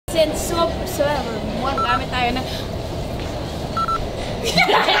Since gamit tayo na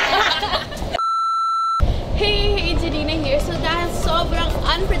Hey, Janina here. So dahil sobrang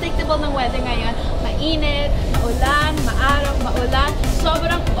unpredictable ng weather ngayon, mainit, maulan, maaraw, maulan,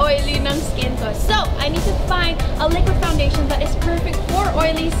 sobrang oily ng skin ko. So I need to find a liquid foundation that is perfect for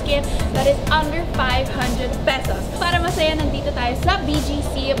oily skin that is under 500 pesos. Para masaya, nandito tayo sa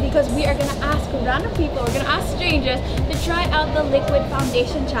BGC because we are gonna ask random people, we're gonna ask strangers to try out the liquid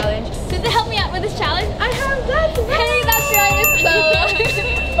foundation challenge. So to help me out with this challenge, I have ThatsBella. Hey, that's right, it's Bella.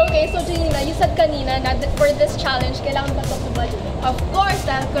 Okay, so Janina, you said kanina na for this challenge, kailangan ba ito sa budget? Of course,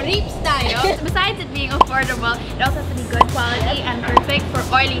 dahil creeps tayo. Besides it being affordable, it also has to be good quality and perfect for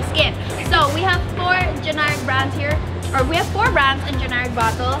oily skin. So we have 4 generic brands here, or we have 4 brands in generic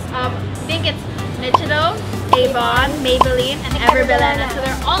bottles. I think it's Nichido, Avon, Maybelline, and Everbelena. So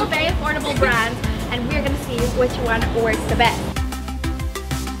they're all very affordable brands, and we're gonna see which one works the best.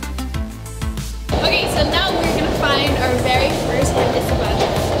 Okay, so now we're gonna find our very first participant.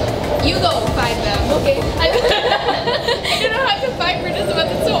 You go find them. Okay. I don't know how to find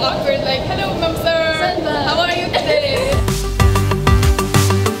participants. It's so awkward. Like, hello, ma'am, sir. How are you today?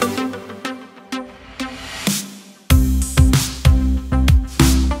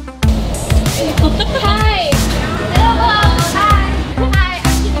 Hi! Hello! Hi! Hi!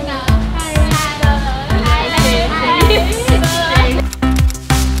 I'm Janina. Hi! Hi!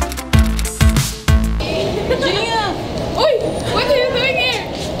 Janina! Oi! What are you doing here?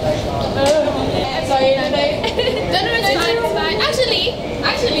 Sorry, no, it's fine.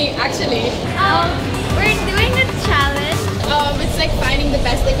 Actually, we're doing a challenge. It's like finding the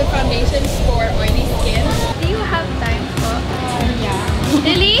best liquid foundations for oily skin. Do you have time for? Yeah.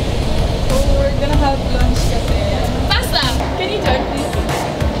 Really? So we're gonna have lunch kasi. Basta! Can you join, please?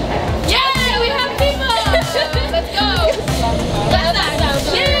 Yeah! We have people! Let's go! Basta!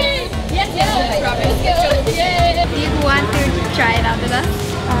 Yay! Yes! Let's go! Yay! Do you want to try it out with us?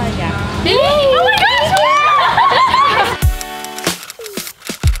 Yeah. Really? Oh my gosh!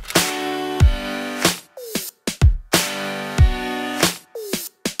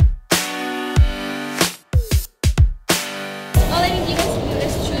 All I need you guys to do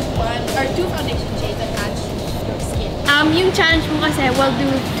is choose 1 or 2 foundation shades that match your skin. Yung challenge mo kasi, we'll do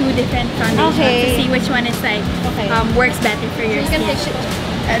 2 different foundations to see which one is like works better for your skin.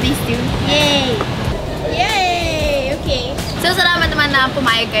 These 2. Yay! Yay! Okay. So salamat naman na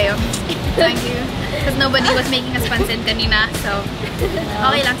pumayag kayo. Thank you. Because nobody was making us pansin kanina. So,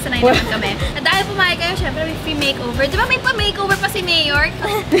 okay lang, sanay naman kami. At dahil pumayag kayo, syempre may free makeover. Di ba may pa-makeover pa si Mayor?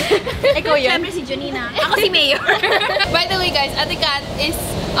 Ikaw yun? Syempre si Janina. Ako si Mayor. By the way guys, Ate Kat is,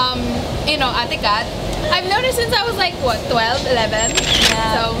 you know, Ate Kat. I've noticed since I was like, what, 12, 11?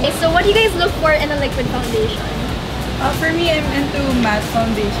 Yeah. So what do you guys look for in a liquid foundation? For me, I'm into matte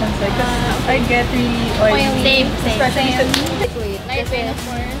foundations. Like, I get really oily. Same. Especially Light rain, of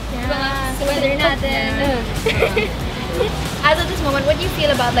course. Yeah. So weather natin. As of this moment, what do you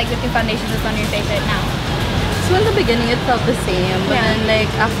feel about like the 2 foundations that's on your face right now? So in the beginning, it felt the same, but then like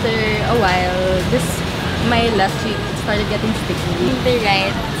after a while, my left cheek started getting sticky. The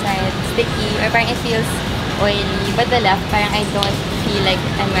right side sticky, or parang it feels oily, but the left parang I don't feel like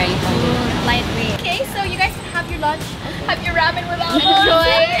I'm wearing foundation. Lightweight. Okay, so you guys have your lunch, have your ramen without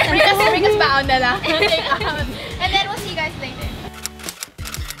enjoy. Bring us baon na lang. And then we'll see you guys later.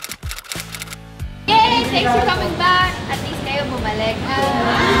 Yay! Thanks for coming back. At least kayo bumalik.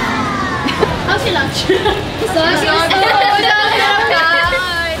 How's your lunch?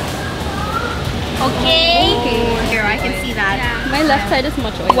 Okay. Here, I can see that. My left side is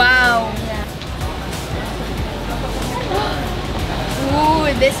much oily. Wow. Ooh,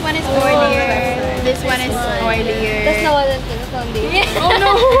 this one is oilier. This one is oilier. That's not what it is. Foundation. Oh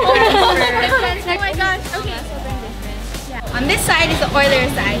no! Oh my gosh. Okay. Yeah. On this side is the oilier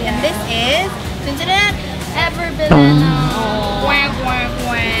side, and this is Everbelena. Wank wank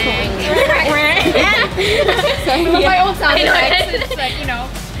wank. Sorry, my own sound effects. It's like, you know.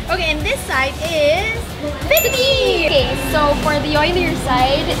 Okay, and this side is Fit Me. Okay, so for the oilier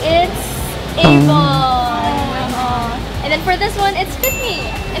side, it's Avon. And then for this one, it's Fit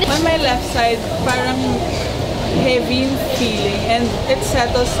Me. And on my left side, parang heavy yung feeling and it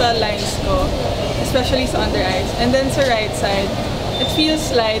settles sa lines ko, especially sa under eyes. And then sa right side, it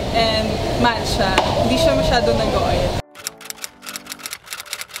feels light and matte siya. Hindi siya masyado nag-oil.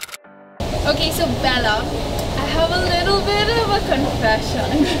 Okay, so Bella, I have a little bit of a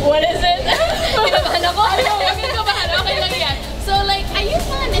confession. What is it? Kinabahan ako. Okay lang yan. So like, I use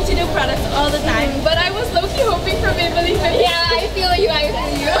mga Nichido products all the time, but I was low-key hoping for Maybelline. Yeah, I feel you. Yeah.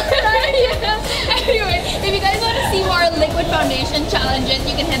 Anyway, if you guys want to see more liquid foundation challenges,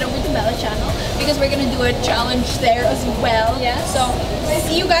 you can head over to Bella's channel because we're gonna do a challenge there as well. Yes. So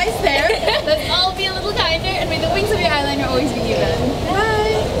see you guys there. Let's all be a little kind